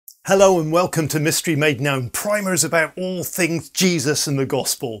Hello and welcome to Mystery Made Known, primers about all things Jesus and the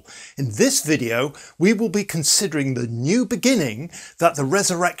Gospel. In this video, we will be considering the new beginning that the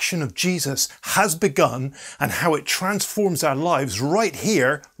resurrection of Jesus has begun and how it transforms our lives right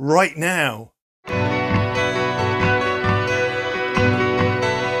here, right now.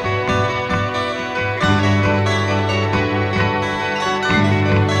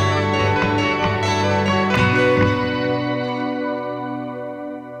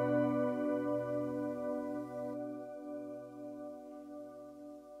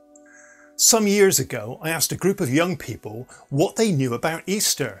 Some years ago, I asked a group of young people what they knew about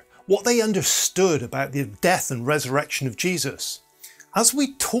Easter, what they understood about the death and resurrection of Jesus. As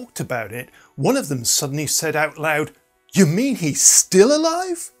we talked about it, one of them suddenly said out loud, "You mean he's still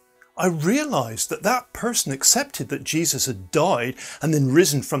alive?" I realised that that person accepted that Jesus had died and then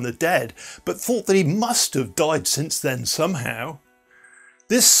risen from the dead, but thought that he must have died since then somehow.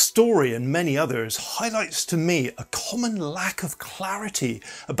 This story and many others highlights to me a common lack of clarity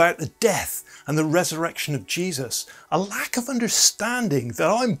about the death and the resurrection of Jesus, a lack of understanding that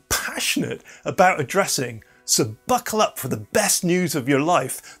I'm passionate about addressing. So buckle up for the best news of your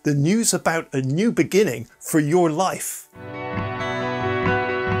life, the news about a new beginning for your life.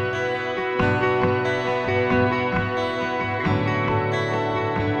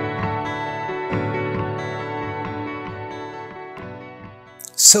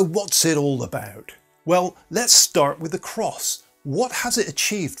 So what's it all about? Well, let's start with the cross. What has it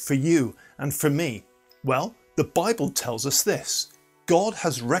achieved for you and for me? Well, the Bible tells us this. God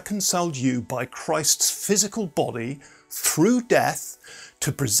has reconciled you by Christ's physical body through death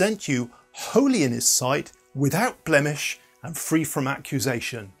to present you holy in his sight, without blemish and free from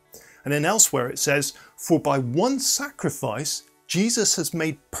accusation. And then elsewhere it says, "For by one sacrifice Jesus has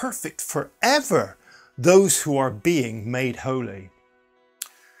made perfect forever those who are being made holy."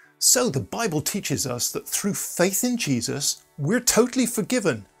 So the Bible teaches us that through faith in Jesus, we're totally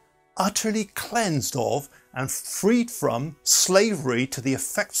forgiven, utterly cleansed of and freed from slavery to the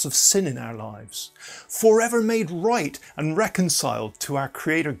effects of sin in our lives, forever made right and reconciled to our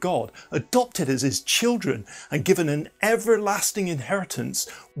Creator God, adopted as his children and given an everlasting inheritance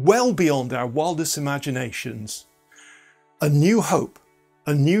well beyond our wildest imaginations. A new hope,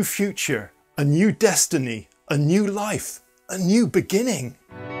 a new future, a new destiny, a new life, a new beginning.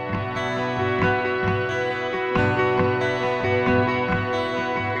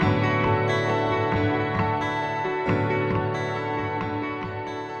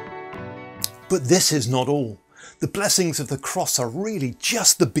 But this is not all. The blessings of the cross are really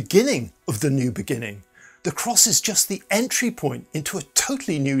just the beginning of the new beginning. The cross is just the entry point into a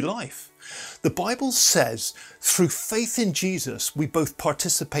totally new life. The Bible says, through faith in Jesus, we both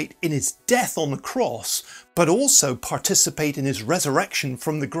participate in his death on the cross, but also participate in his resurrection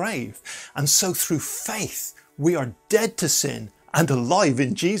from the grave. And so through faith, we are dead to sin and alive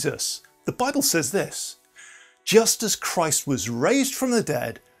in Jesus. The Bible says this, "Just as Christ was raised from the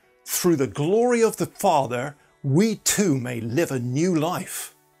dead, through the glory of the Father, we too may live a new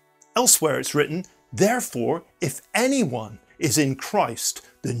life." Elsewhere it's written, "Therefore, if anyone is in Christ,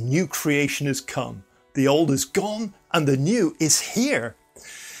 the new creation has come. The old is gone and the new is here."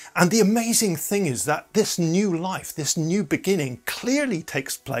 And the amazing thing is that this new life, this new beginning clearly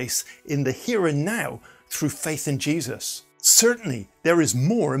takes place in the here and now through faith in Jesus. Certainly there is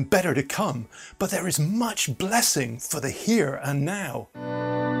more and better to come, but there is much blessing for the here and now.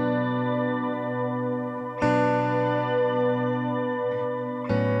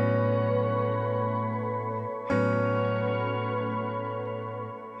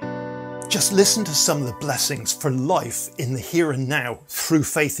 Just listen to some of the blessings for life in the here and now through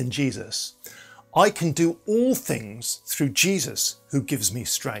faith in Jesus. I can do all things through Jesus who gives me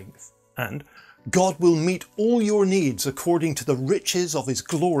strength. And God will meet all your needs according to the riches of his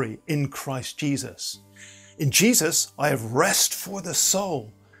glory in Christ Jesus. In Jesus, I have rest for the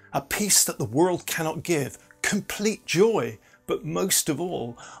soul, a peace that the world cannot give, complete joy. But most of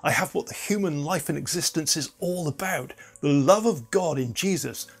all, I have what the human life and existence is all about, the love of God in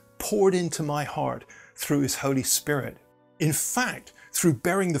Jesus poured into my heart through his Holy Spirit. In fact, through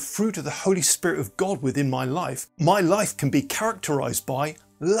bearing the fruit of the Holy Spirit of God within my life can be characterized by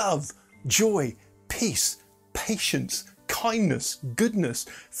love, joy, peace, patience, kindness, goodness,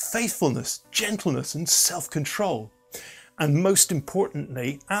 faithfulness, gentleness, and self-control. And most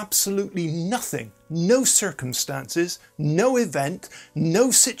importantly, absolutely nothing, no circumstances, no event, no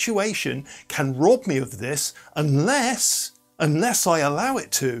situation can rob me of this unless I allow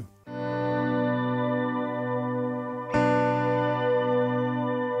it to.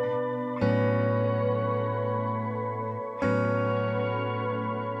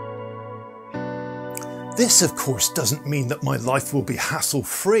 This, of course, doesn't mean that my life will be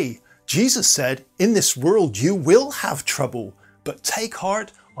hassle-free. Jesus said, "In this world you will have trouble, but take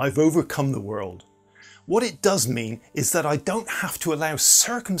heart, I've overcome the world." What it does mean is that I don't have to allow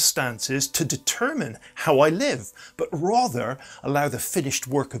circumstances to determine how I live, but rather allow the finished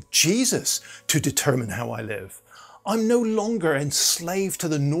work of Jesus to determine how I live. I'm no longer enslaved to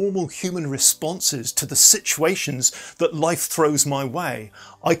the normal human responses to the situations that life throws my way.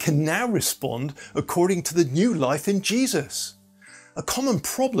 I can now respond according to the new life in Jesus. A common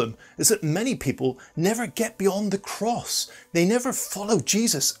problem is that many people never get beyond the cross. They never follow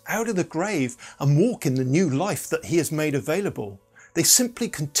Jesus out of the grave and walk in the new life that he has made available. They simply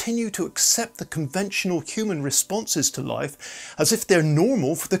continue to accept the conventional human responses to life as if they're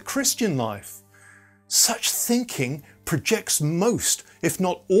normal for the Christian life. Such thinking projects most, if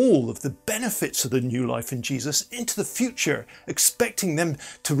not all, of the benefits of the new life in Jesus into the future, expecting them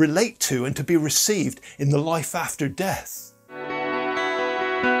to relate to and to be received in the life after death.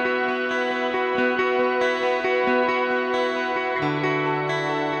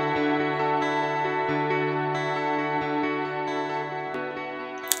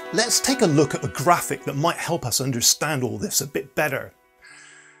 Let's take a look at a graphic that might help us understand all this a bit better.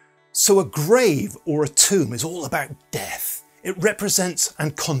 So a grave or a tomb is all about death. It represents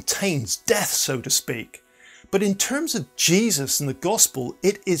and contains death, so to speak. But in terms of Jesus and the gospel,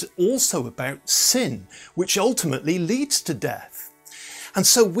 it is also about sin, which ultimately leads to death. And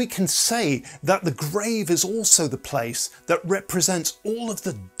so we can say that the grave is also the place that represents all of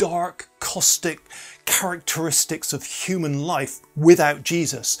the dark, caustic characteristics of human life without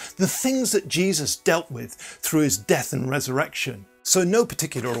Jesus, the things that Jesus dealt with through his death and resurrection. So in no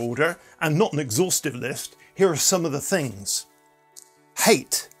particular order, and not an exhaustive list, here are some of the things.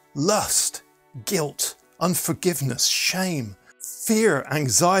 Hate, lust, guilt, unforgiveness, shame, fear,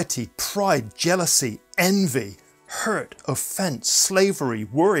 anxiety, pride, jealousy, envy, hurt, offense, slavery,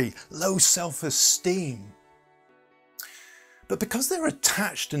 worry, low self-esteem. But because they're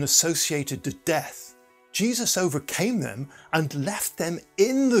attached and associated to death, Jesus overcame them and left them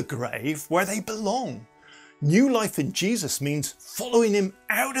in the grave where they belong. New life in Jesus means following him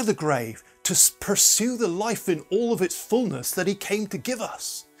out of the grave to pursue the life in all of its fullness that he came to give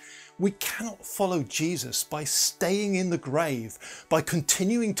us. We cannot follow Jesus by staying in the grave, by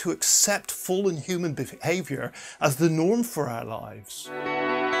continuing to accept fallen human behaviour as the norm for our lives.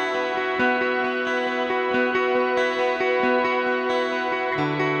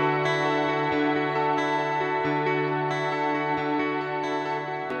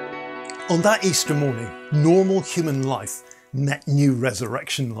 On that Easter morning, normal human life met new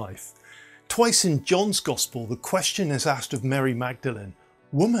resurrection life. Twice in John's Gospel, the question is asked of Mary Magdalene,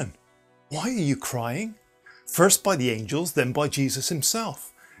 "Woman, why are you crying?" First by the angels, then by Jesus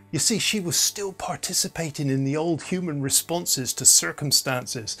himself. You see, she was still participating in the old human responses to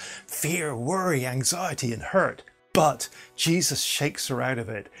circumstances, fear, worry, anxiety and hurt. But Jesus shakes her out of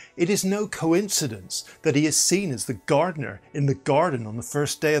it. It is no coincidence that he is seen as the gardener in the garden on the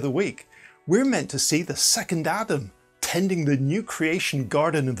first day of the week. We're meant to see the second Adam tending the new creation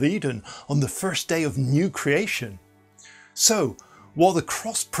Garden of Eden on the first day of new creation. So, while the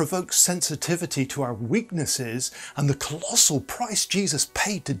cross provokes sensitivity to our weaknesses and the colossal price Jesus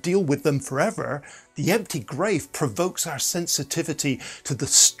paid to deal with them forever, the empty grave provokes our sensitivity to the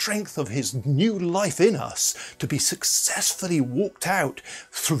strength of his new life in us to be successfully walked out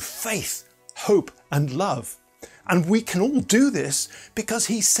through faith, hope and love. And we can all do this because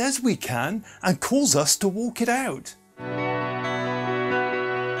he says we can and calls us to walk it out.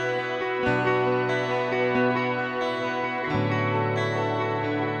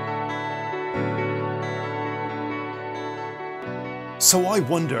 So I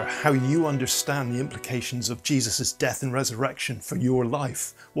wonder how you understand the implications of Jesus' death and resurrection for your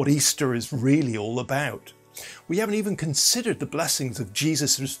life, what Easter is really all about. We haven't even considered the blessings of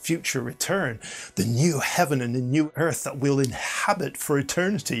Jesus' future return, the new heaven and the new earth that we'll inhabit for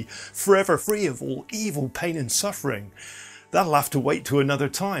eternity, forever free of all evil, pain and suffering. That'll have to wait to another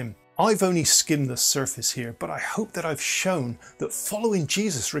time. I've only skimmed the surface here, but I hope that I've shown that following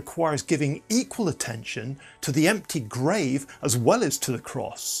Jesus requires giving equal attention to the empty grave as well as to the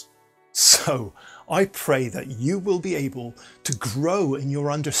cross. So, I pray that you will be able to grow in your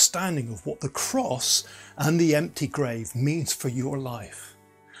understanding of what the cross and the empty grave means for your life.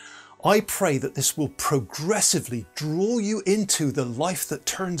 I pray that this will progressively draw you into the life that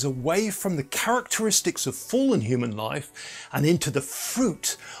turns away from the characteristics of fallen human life and into the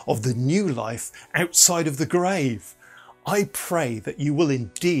fruit of the new life outside of the grave. I pray that you will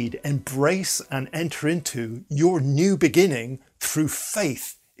indeed embrace and enter into your new beginning through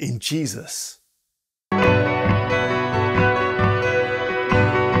faith in Jesus.